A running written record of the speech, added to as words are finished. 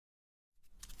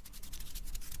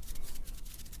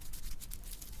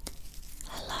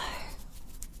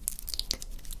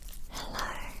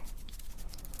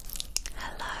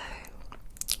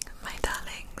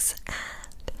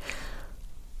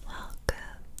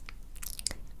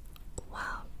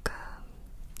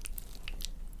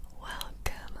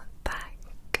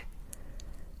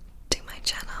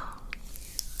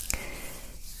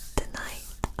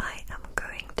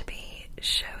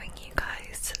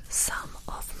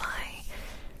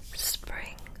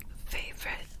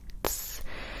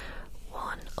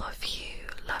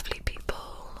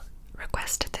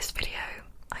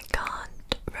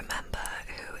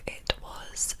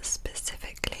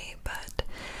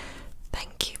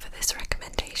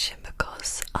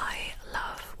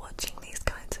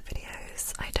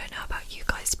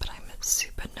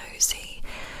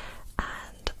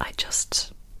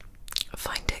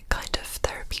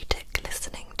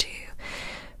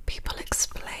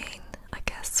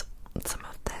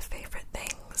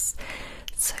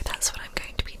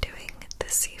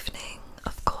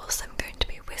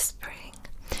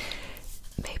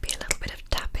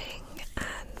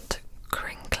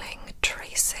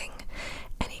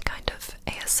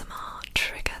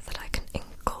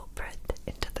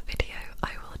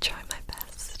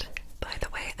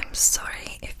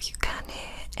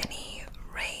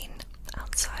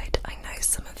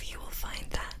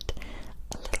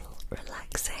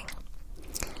relaxing.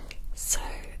 So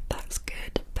that's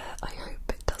good, but I hope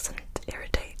it doesn't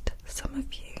irritate some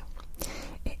of you.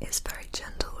 It is very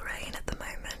gentle rain at the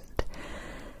moment,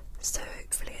 so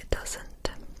hopefully it doesn't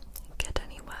get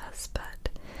any worse, but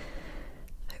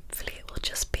hopefully it will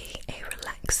just be a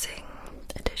relaxing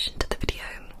addition to the video.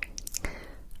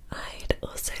 I'd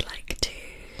also like to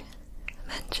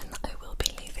mention that I will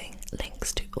be leaving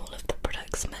links to all of the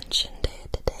products mentioned here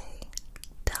today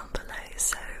down below,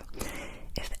 so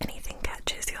if anything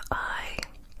catches your eye,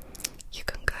 you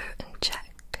can go and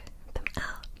check them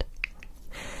out.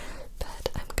 But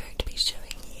I'm going to be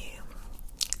showing you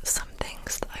some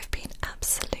things that I've been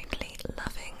absolutely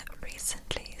loving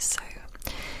recently, so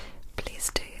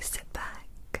please do sit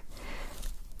back,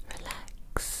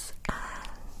 relax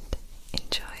and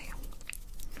enjoy.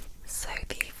 So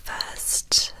the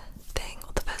first thing,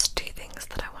 or the first two things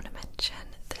that I want to mention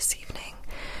this evening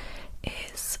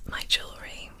is my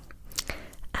jewellery,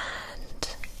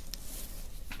 and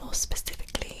more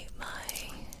specifically my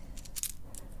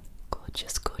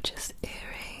gorgeous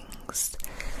earrings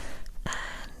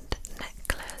and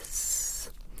necklace,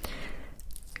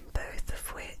 both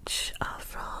of which are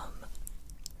from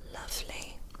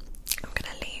Lovely. I'm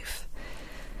going to leave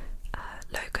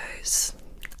logos,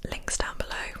 links down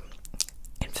below,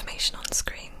 information on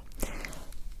screen,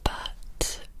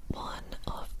 but one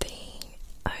of the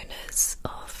owners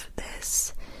of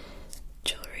this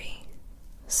jewellery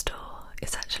store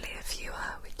is actually a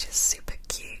viewer, which is super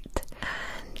cute,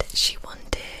 and she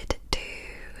wanted to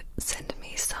send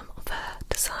me some of her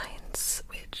designs,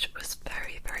 which was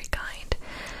very kind,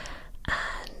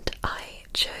 and I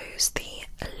chose the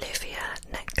Olivia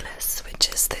necklace, which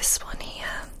is this one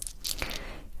here.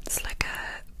 It's like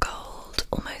a gold,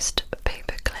 almost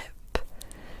paperclip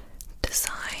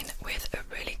design with a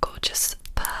really gorgeous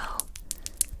pearl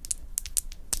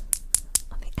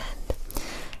on the end.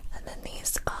 And then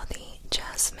these are the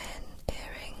jasmine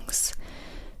earrings,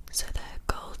 so they're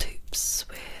gold hoops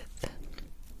with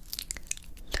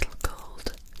little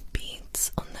gold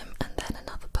beads on them, and then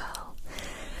another pearl.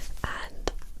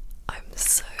 And I'm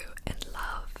so in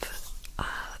love.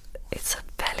 It's a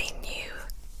fairly new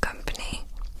company,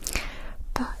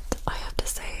 but I have to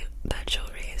say their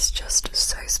jewellery is just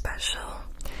so special.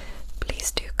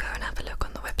 Please do go and have a look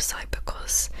on the website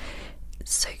because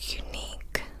it's so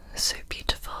unique, so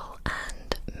beautiful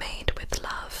and made with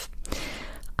love.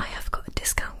 I have got a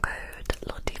discount code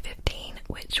Lottie15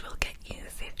 which will get you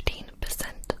 15%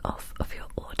 off of your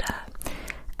order,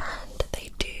 and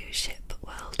they do ship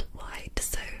worldwide,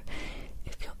 so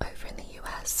if you're over in the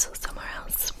US or somewhere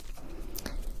else,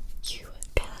 you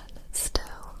can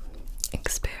still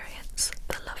experience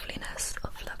the loveliness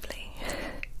of Lovely.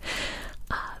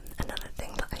 Another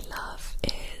thing that I love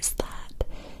is that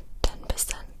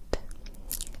 10%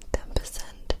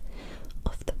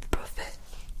 of the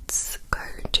profits go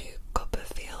to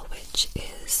Copperfield, which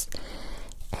is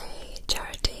a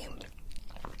charity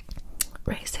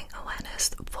raising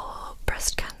awareness for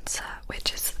breast cancer,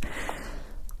 which is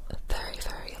a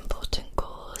very important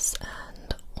cause,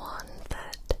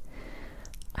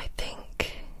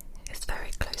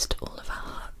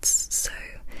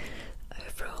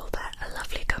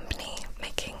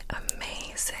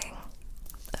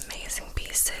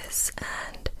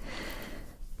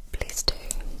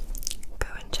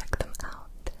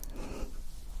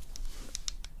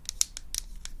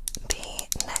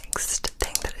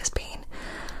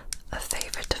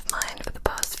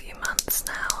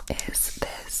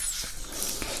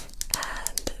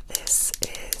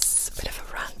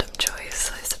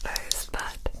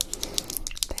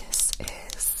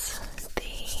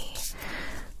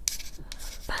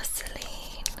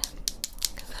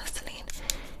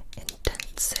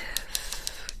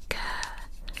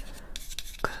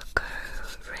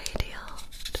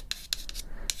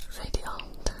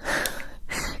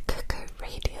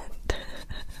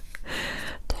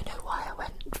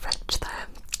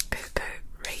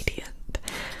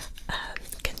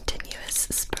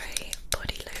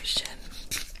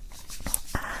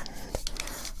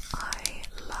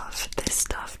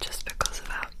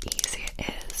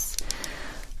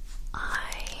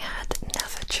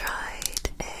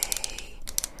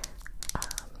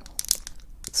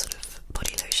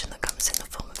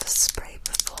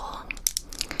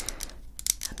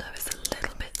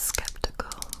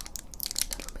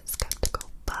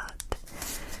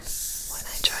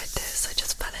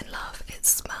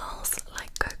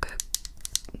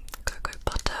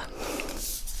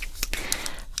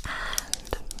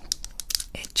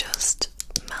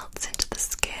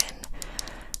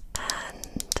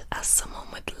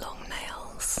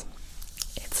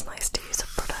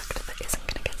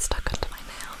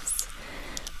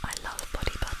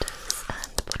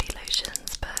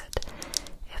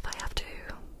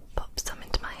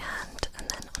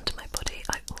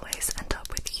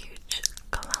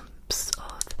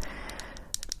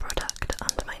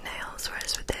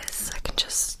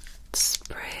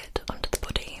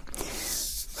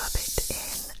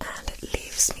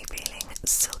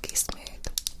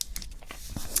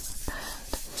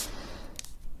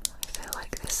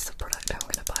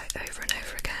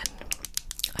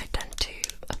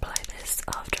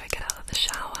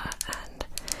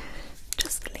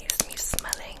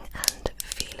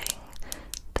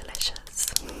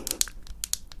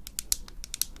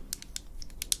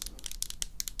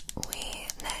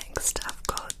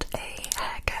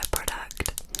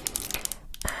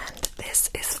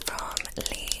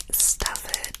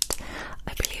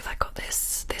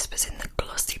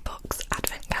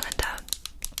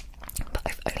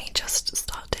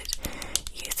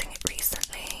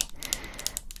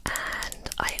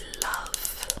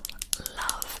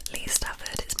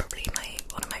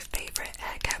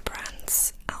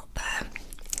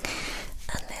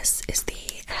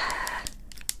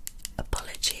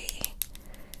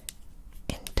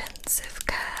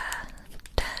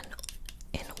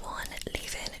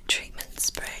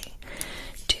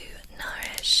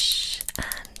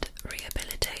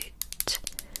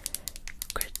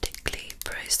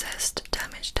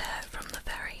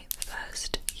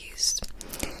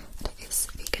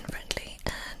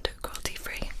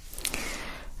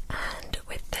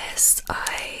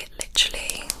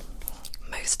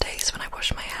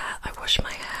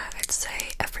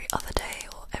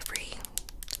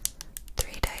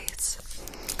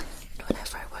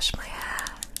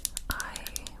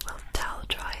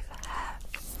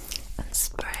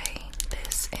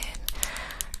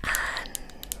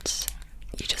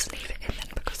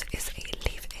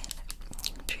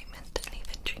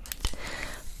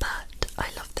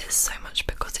 this so much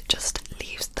because it just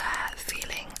leaves the hair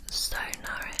feeling so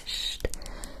nourished,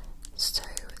 so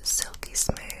silky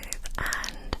smooth,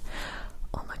 and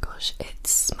oh my gosh, it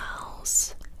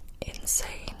smells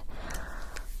insane.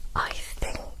 I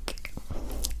think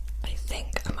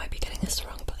I might be getting this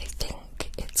wrong, but I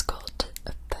think it's got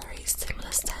a very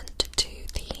similar scent to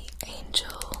the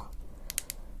Angel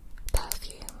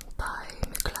perfume by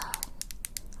Mugler.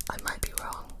 I might be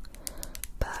wrong,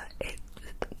 but it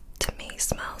to me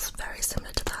smells very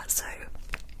similar to that. So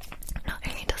not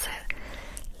only does it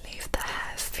leave the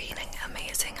hair feeling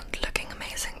amazing and looking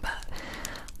amazing, but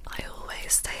I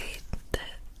always say that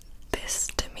this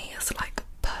to me is like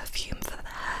perfume for the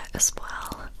hair as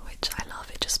well, which I love.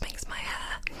 It just makes my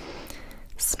hair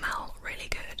smell really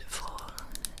good for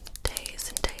days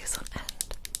and days on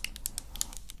end.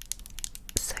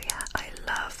 So yeah, I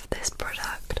love this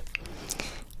product,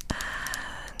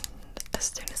 and as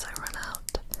soon as I run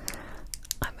out,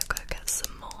 I'm gonna go get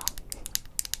some more.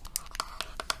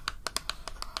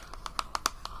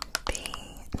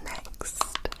 The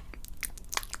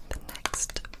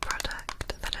next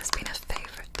product that has been a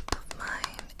favourite of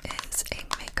mine is a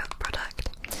makeup product,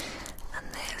 and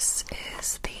this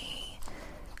is the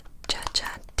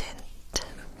Cha-Cha Tint.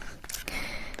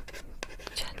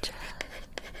 Cha-Cha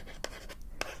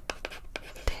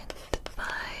Tint by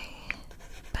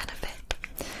Benefit,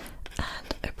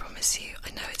 and I promise you, I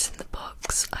know it's in the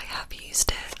box, I have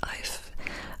used it, I've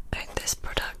owned this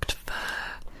product for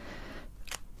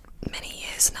many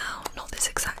years now, not this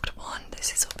exact one,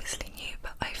 this is obviously new,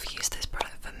 but I've used this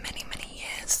product for many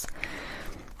years.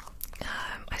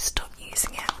 I stopped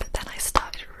using it, but then I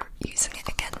started using it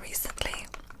again recently,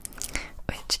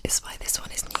 which is why this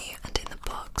one is new and in the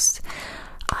box.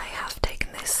 I have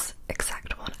taken this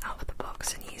exact one out of the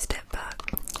box and used it, but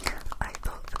I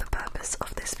thought for the purpose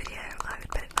of this video I would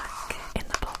put it back in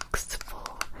the box for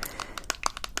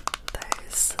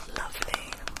those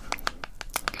lovely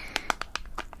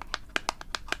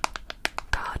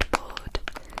cardboard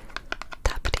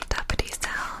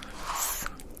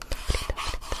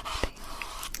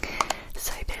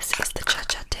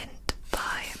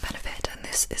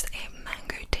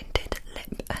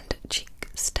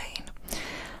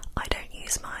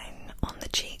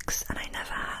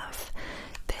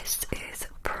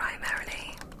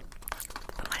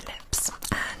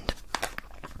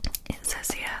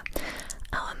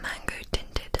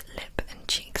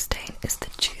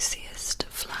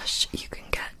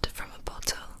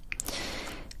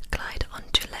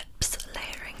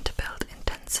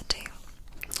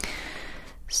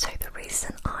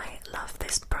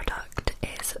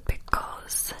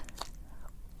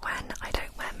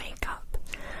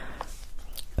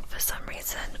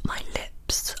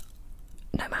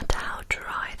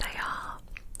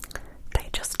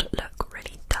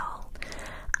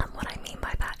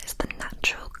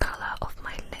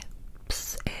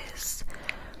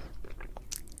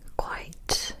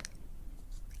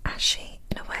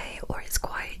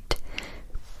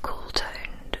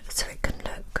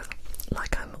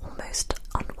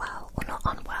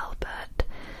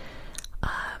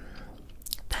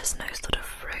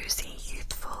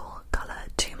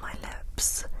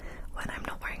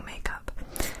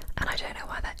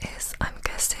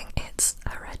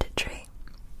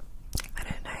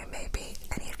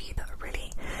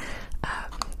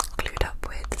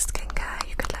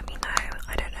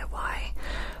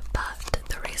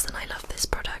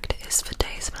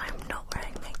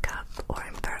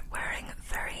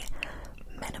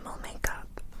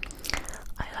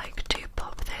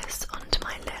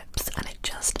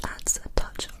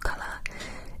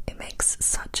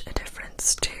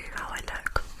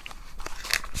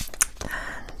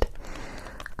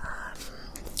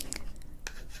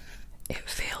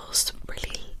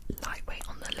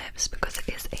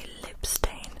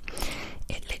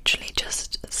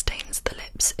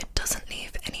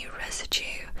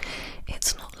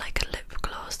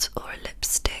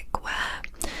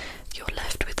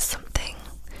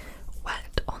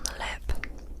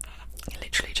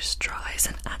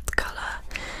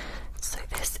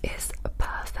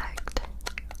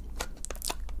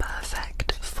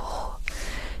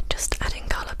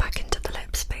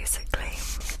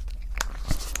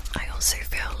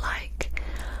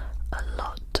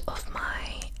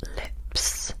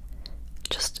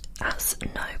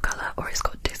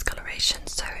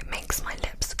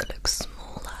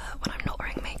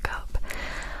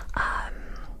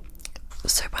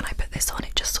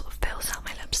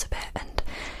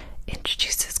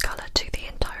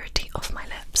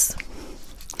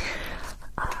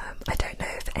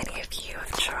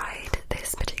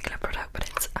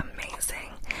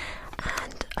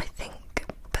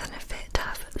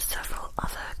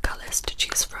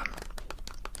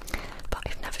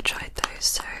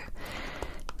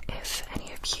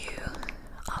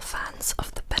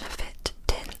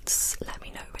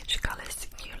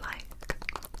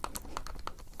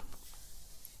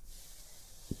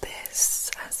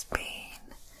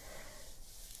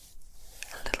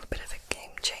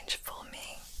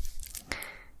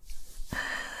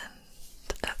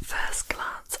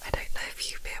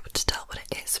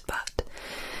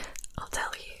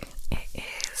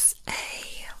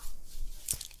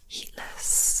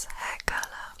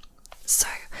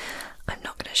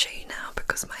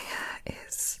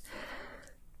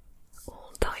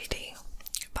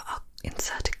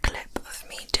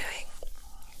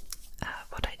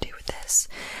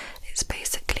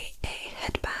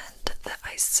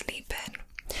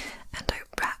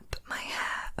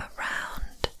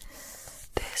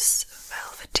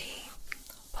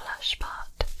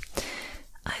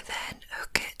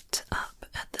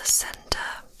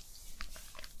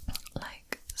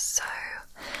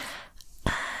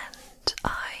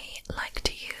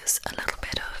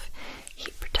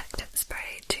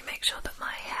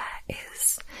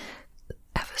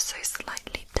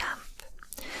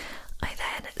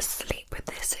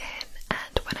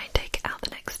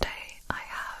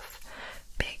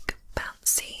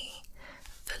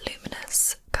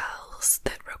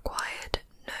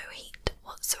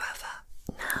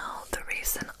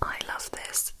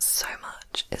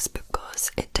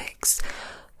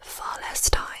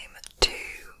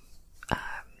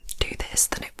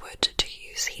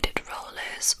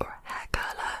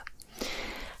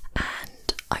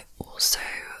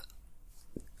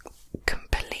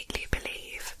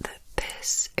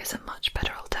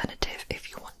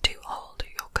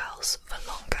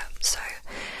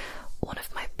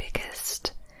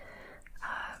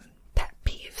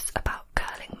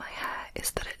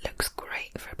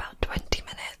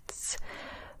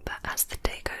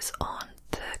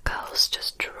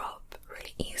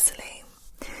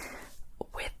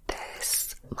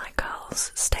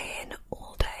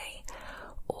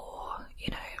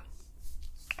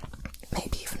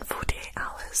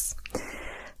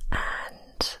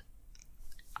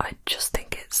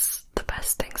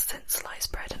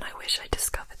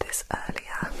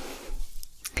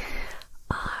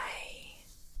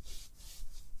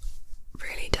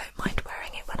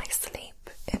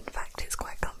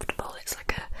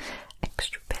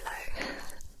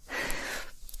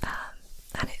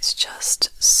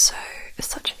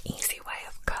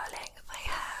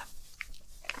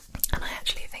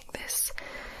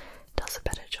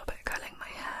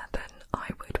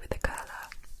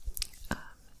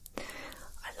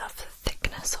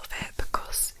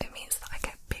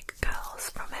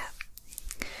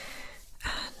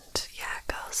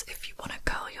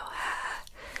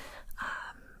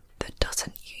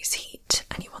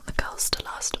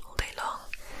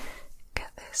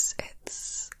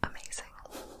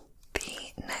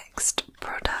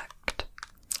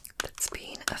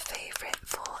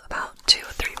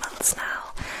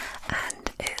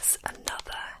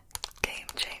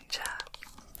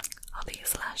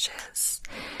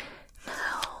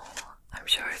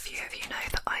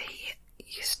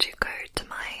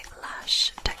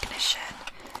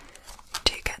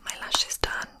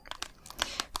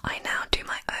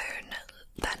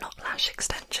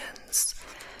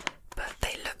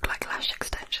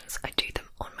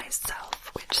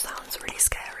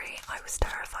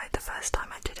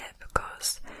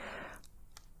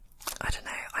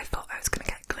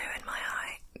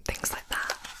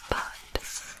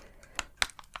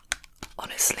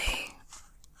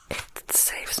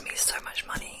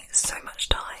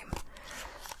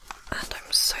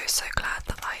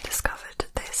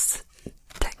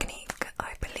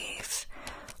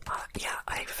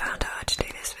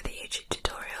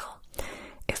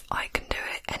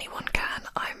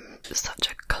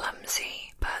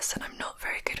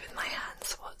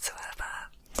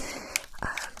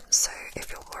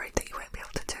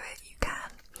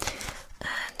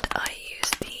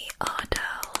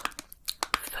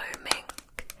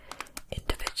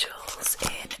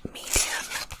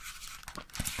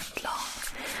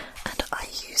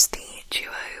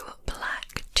Duo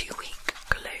Black 2-Week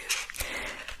Glue,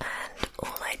 and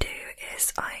all I do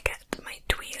is I get my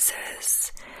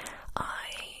tweezers,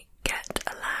 I get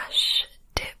a lash,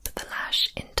 dip the lash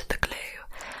into the glue,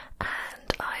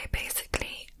 and I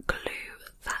basically glue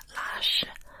that lash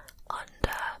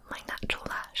under my natural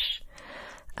lash,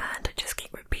 and I just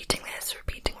keep repeating this,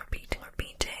 repeating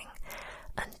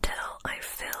until I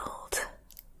filled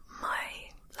my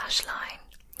lash line,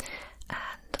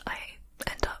 and I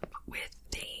end up with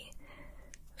the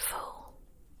full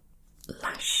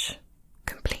lash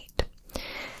complete.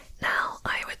 Now,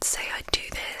 I would say I do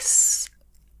this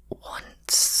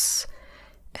once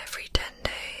every 10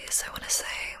 days, I want to say.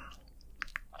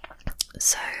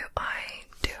 So I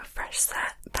do a fresh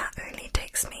set. That only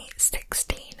takes me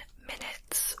 16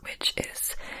 minutes, which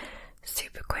is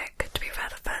super quick. To be fair,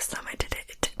 the first time I did it,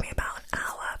 it took me about an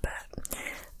hour, but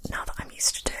now that I'm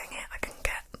used to doing it, I can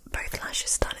get both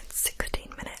lashes done in 16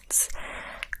 minutes.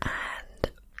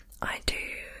 And I do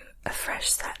a fresh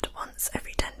set once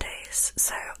every 10 days,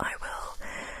 so I will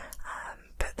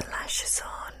put the lashes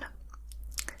on,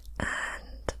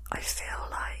 and I feel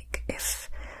like if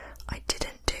I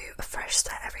didn't do a fresh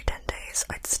set every 10 days,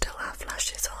 I'd still have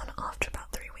lashes on after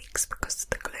about 3 weeks because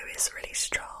the glue is really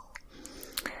strong.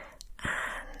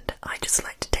 And I just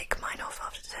like to take mine off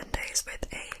after 10 days with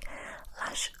a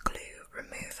lash glue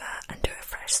remover and do a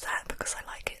fresh set because I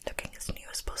like it looking as new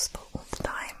as possible all the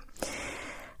time.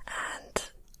 And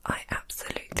I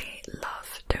absolutely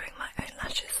love doing my own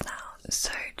lashes now.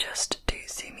 So just to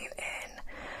zoom you in,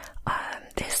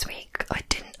 this week I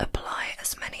didn't apply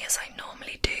as many as I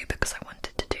normally do because I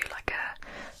wanted to do like a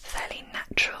fairly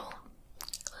natural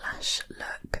lash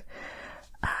look.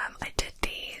 I did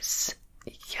these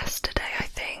yesterday, I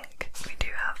think. We do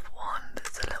have one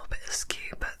that's a little bit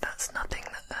askew, but that's nothing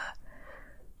that a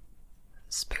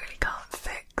spoolie can't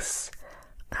fix,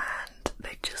 and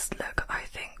they just look, I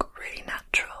think, really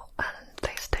natural, and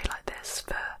they stay like this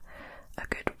for a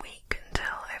good week until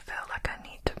I feel like I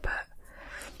need to put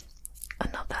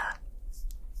another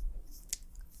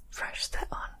fresh set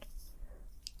on.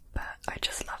 But I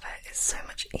just love it. It's so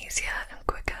much easier and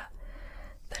quicker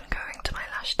than going to my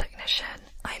lash technician.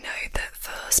 I know that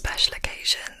for special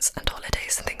occasions and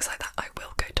holidays and things like that, I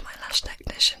will go to my lash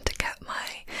technician to get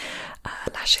my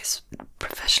lashes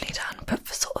professionally done, but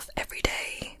for sort of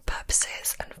everyday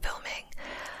purposes and filming,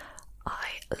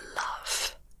 I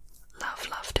love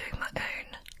doing my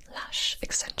own lash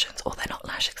extensions. Or they're not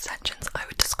lash extensions, I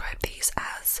would describe these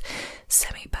as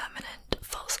semi-permanent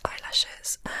false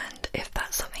eyelashes, and if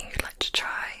that's something you'd like to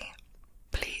try,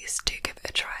 please do give it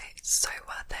a try. It's so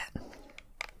worth it.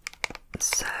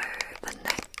 So the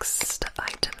next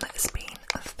item that has been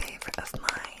a favourite of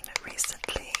mine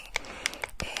recently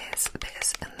is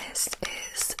this, and this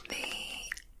is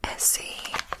the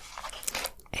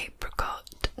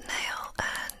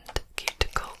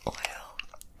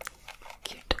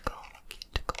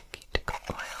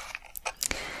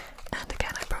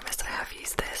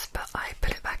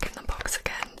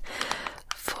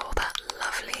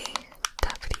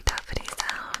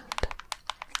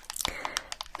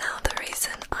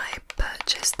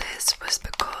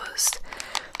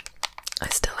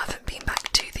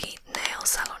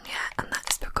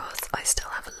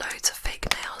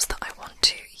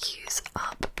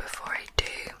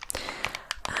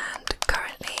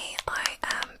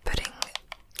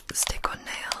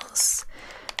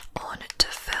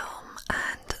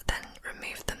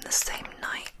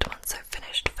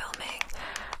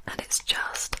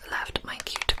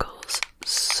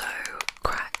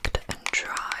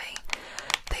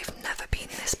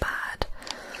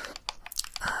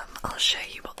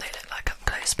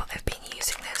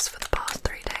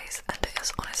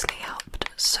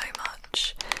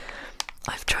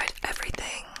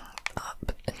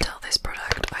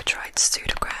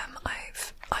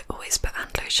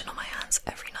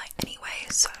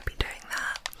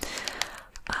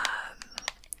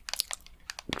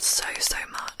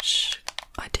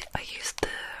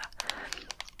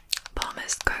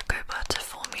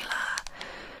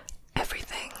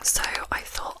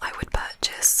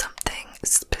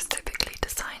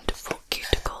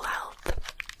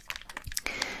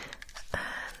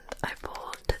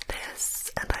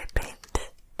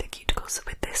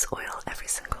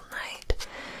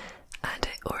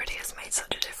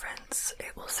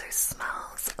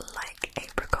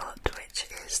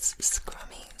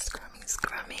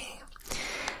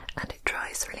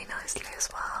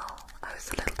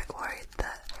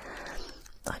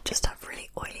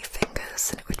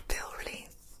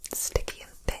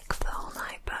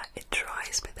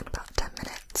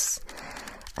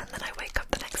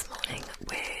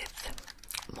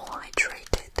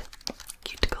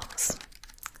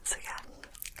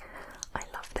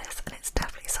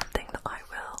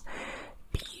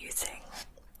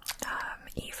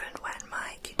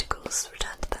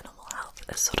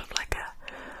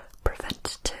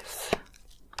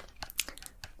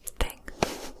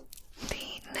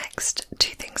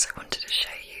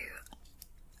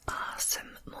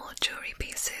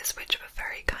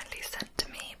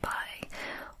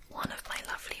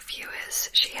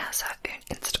own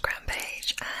Instagram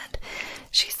page, and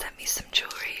she sent me some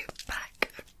jewellery back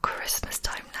Christmas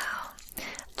time now.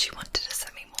 She wanted to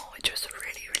send me more, which was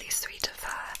really, really sweet of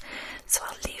her. So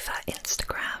I'll leave her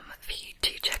Instagram for you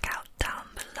to check out down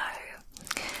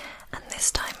below. And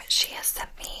this time she has sent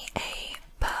me a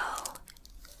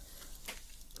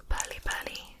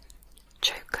pearly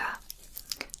choker.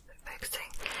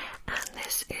 Focusing. And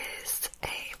this is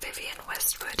a Vivienne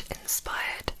Westwood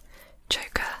inspired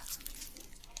choker.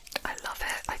 I love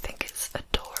it. I think it's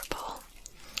adorable.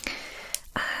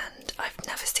 And I've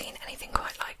never seen anything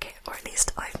quite like it, or at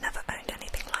least I've never owned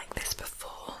anything like this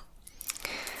before.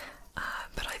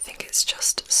 But I think it's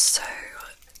just so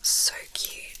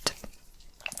cute.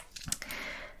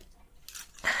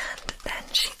 And then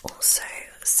she also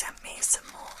sent me some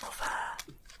more of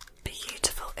her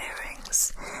beautiful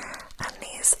earrings, and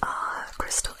these are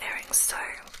crystal earrings, so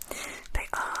they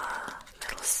are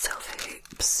little silver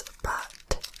hoops,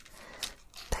 but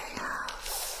they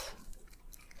have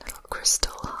little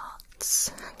crystal hearts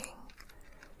hanging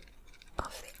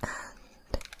off the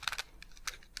end,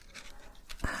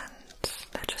 and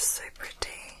they're just so pretty.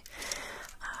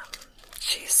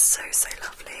 She's so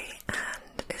lovely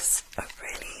and is a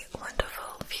really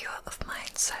wonderful viewer of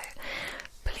mine, so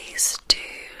please do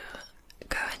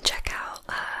go and check out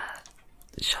her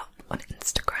shop on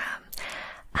Instagram.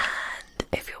 And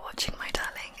if you're watching, my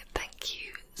darling, thank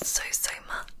you so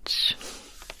much.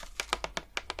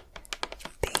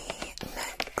 The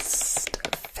next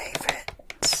favourite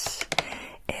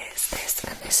is this,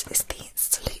 and this is the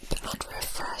Sleep and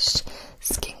Refresh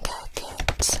skincare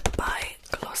kit by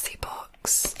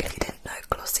Glossybox. If you didn't know,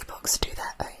 Glossybox do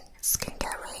their own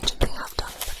skincare range, and they have done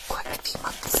for quite a few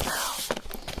months now.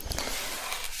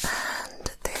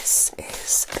 And this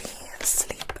is the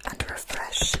Sleep and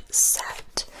Refresh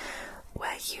set,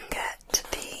 where you get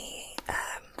the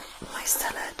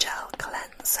micellar gel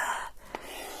cleanser,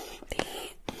 the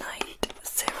night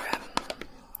serum,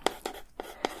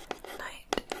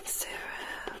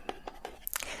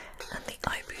 and the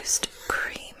eye boost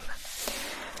cream.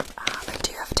 I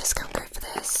do have a discount code for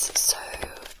this, so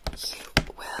you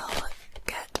will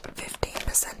get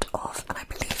 15% off, and I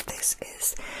believe this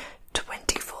is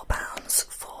 £24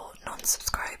 for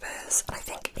non-subscribers, and I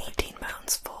think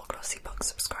 £18 for Glossybox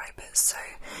subscribers. So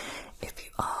if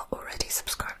you are already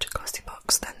subscribed to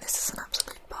Glossybox, then this is an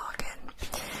absolute bargain.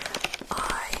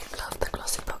 I love the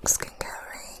Glossybox skincare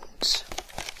range.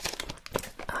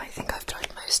 I think I've tried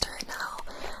most of it now,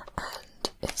 and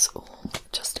it's all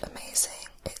just amazing.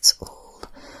 It's all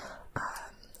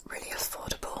really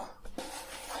affordable.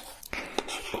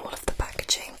 All of the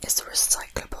packaging is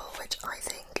recyclable, which I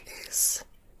think is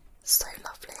so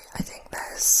lovely. I think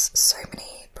there's so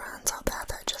many brands out there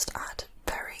that just add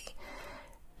very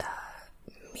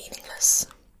meaningless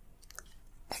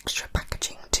extra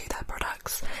packaging to their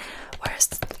products, whereas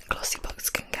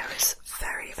Glossybox skincare is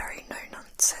very no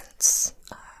nonsense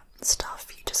stuff.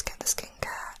 You just get the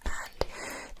skincare and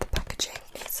the packaging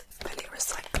is fully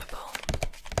recyclable.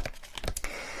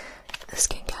 The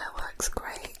skincare works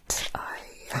great. I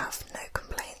have no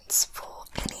complaints for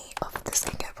any of the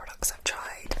skincare products I've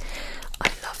tried. I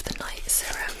love the night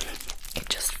serum. It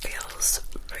just feels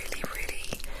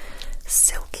really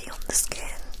silky on the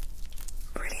skin.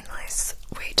 Really nice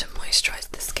way to moisturise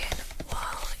the skin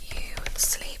while you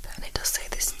sleep, and it does say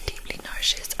this deeply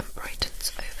nourishes and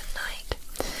brightens overnight.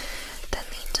 Then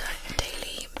the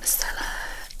daily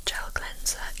micellar gel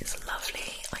cleanser is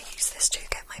lovely. I use this to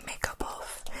get my makeup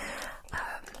off,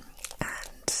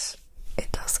 and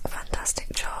it does a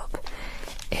fantastic job.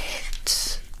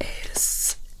 It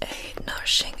is a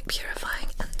nourishing, purifying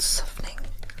and softening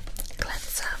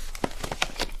cleanser.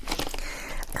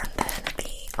 And then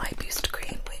the eye boost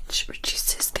cream, which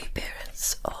reduces the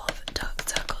appearance of dark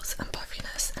circles and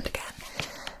puffiness, and again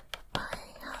I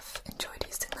have enjoyed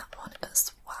using that one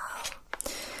as well.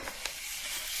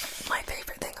 My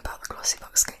favourite thing about the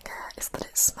Glossybox skincare is that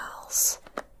it smells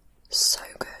so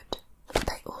good.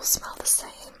 They all smell the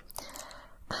same,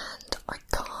 and I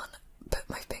can't put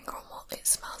my finger on what it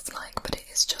smells like, but it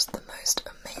is just the most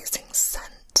amazing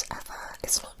scent ever.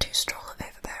 It's not too strong or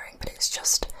overbearing, but it's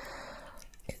just,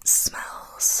 it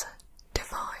smells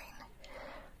divine.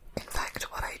 In fact,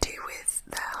 what I do with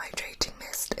their hydrating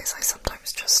mist is I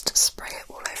sometimes just spray it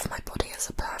all over my body as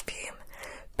a perfume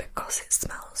because it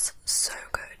smells so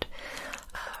good.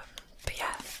 But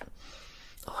yeah,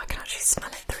 oh, I can actually smell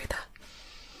it through there.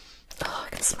 Oh, I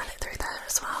can smell it through there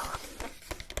as well.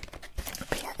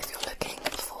 But yeah, if you're looking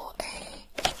for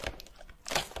a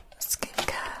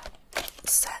skincare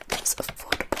set that's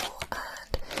affordable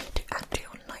and to add to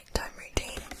your nighttime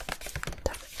routine,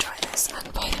 definitely try this.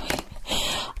 And by the way,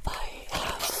 I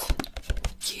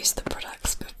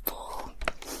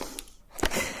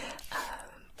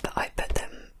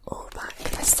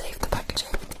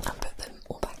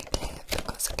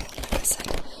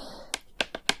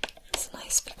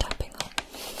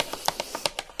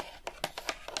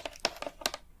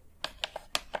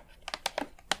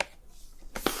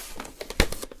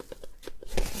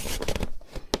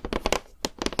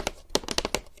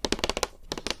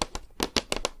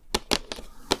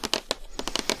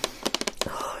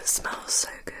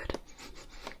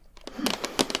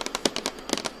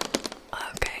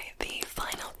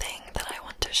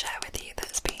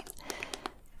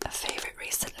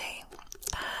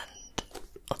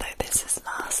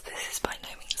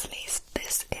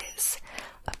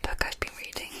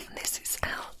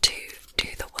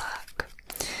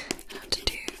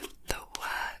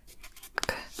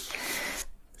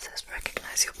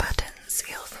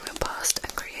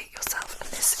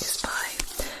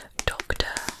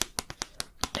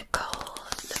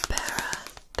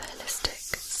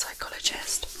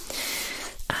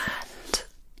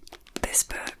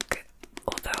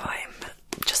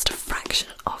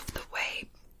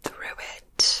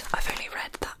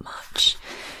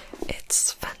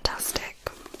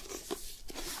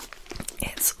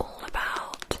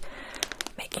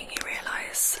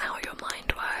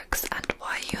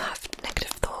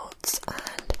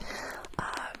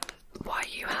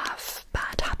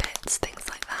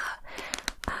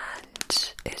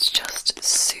is just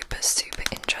super, super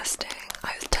interesting.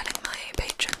 I was telling my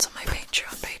patrons on my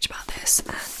Patreon page about this,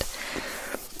 and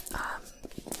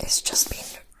it's just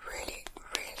been really,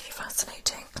 really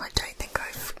fascinating. I don't think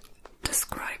I've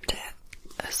described it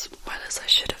as well as I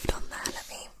should have done there. Let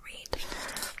me read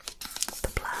the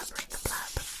blurb.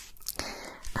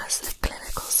 As a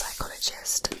clinical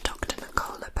psychologist, Dr.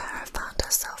 Nicole LePera found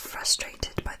herself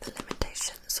frustrated by the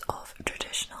limitations of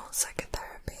traditional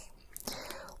psychotherapy.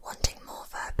 Wanting more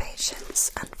for her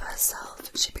patients and for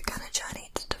herself, she began a journey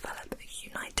to develop a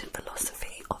united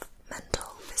philosophy of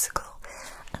mental, physical,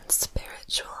 and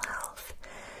spiritual health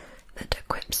that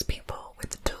equips people with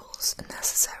the tools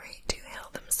necessary to heal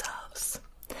themselves.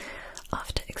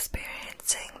 After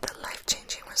experiencing the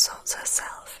life-changing results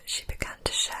herself, she began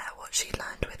to share what she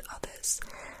learned with others,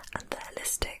 and the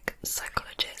holistic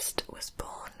psychologist was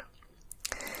born.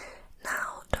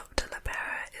 Now, Dr.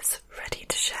 LePera is ready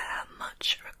to share her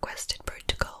much-requested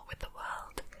protocol with the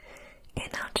world. In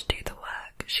How to Do the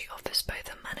Work, she offers both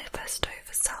a manifesto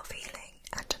for self-healing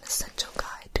and an essential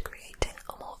guide to creating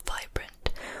a more vibrant,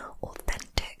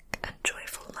 authentic, and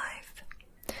joyful life.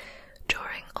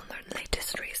 Drawing on the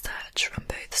latest research from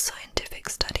both scientific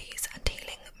studies and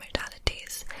healing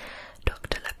modalities,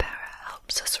 Dr. LePera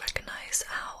helps us recognize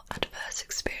how adverse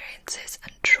experiences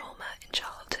and trauma in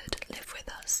childhood live with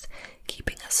us,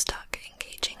 keeping us stuck,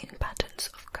 engaging in patterns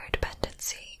of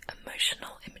codependency,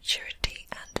 emotional immaturity,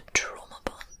 and trauma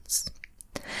bonds.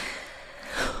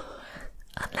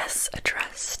 Unless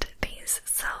addressed, these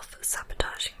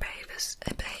self-sabotaging behaviors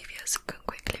can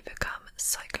quickly become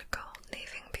cyclical,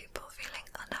 leaving people feeling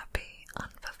unhappy,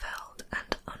 unfulfilled,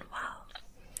 and unwell.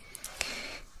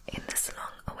 In this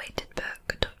long-awaited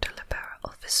book, Dr. LePera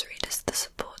offers readers the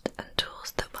support and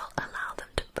tools that will allow them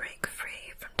to break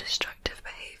free from destructive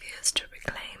behaviors to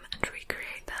reclaim and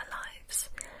recreate their lives.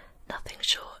 Nothing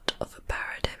short of a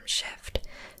paradigm shift,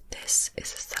 this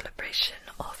is a celebration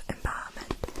of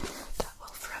empowerment that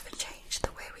will forever change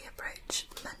the way we approach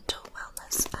mental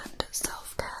wellness and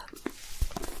self-care.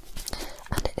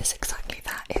 And it is exactly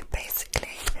that. It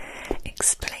basically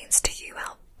explains to you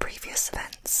how previous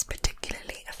events,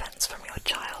 particularly events from your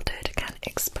childhood, can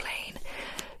explain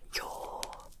your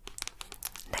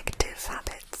negative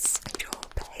habits and your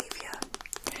behaviour.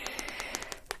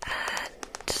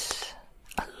 And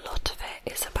a lot of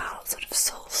it is about sort of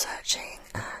soul searching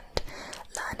and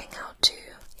learning how to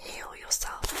heal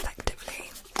yourself effectively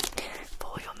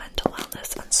for your mental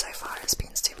wellness, and so far it's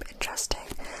been super interesting.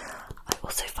 I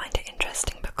also find it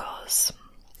interesting because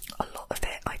a lot of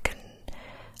it I can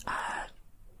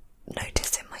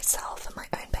notice in myself and my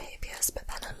own behaviours, but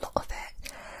then a lot of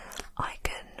it I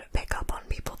can pick up on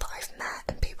people that I've met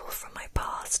and people from my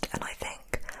past, and I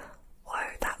think,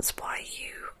 whoa, that's why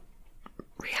you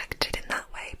reacted in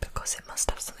that way, because it must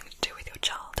have something to do with your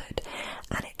childhood.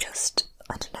 And it just,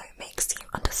 I don't know, it makes you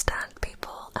understand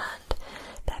people and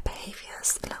their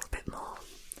behaviours a little bit more.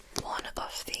 One of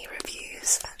the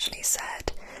reviews actually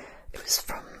said, it was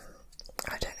from,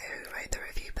 I don't know who wrote the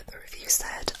review, but the review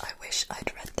said, I wish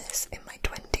I'd read this in my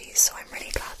 20s, so I'm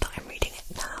really glad that I'm reading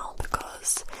it now,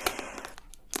 because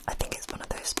I think it's one of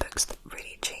those books that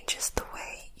really changes the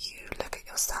way you look at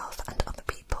yourself and other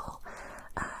people,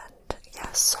 and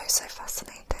yeah, so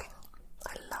fascinating.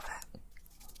 I love it.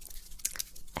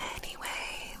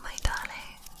 Anyway, my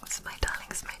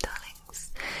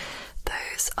darlings,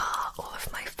 those are all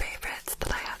of my favourites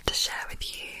that I have to share with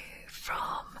you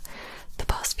from the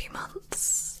past few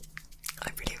months. I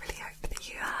really hope that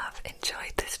you have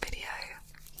enjoyed this video.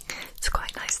 It's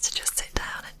quite nice to just sit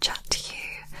down and chat to you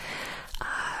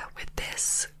with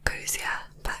this cozier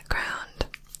background.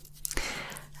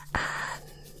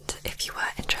 And if you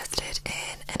were interested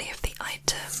in any of the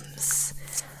items,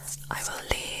 I will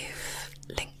leave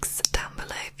links down below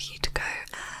for you to go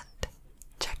and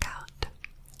check out.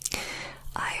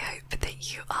 I hope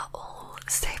that you are all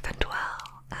safe and well,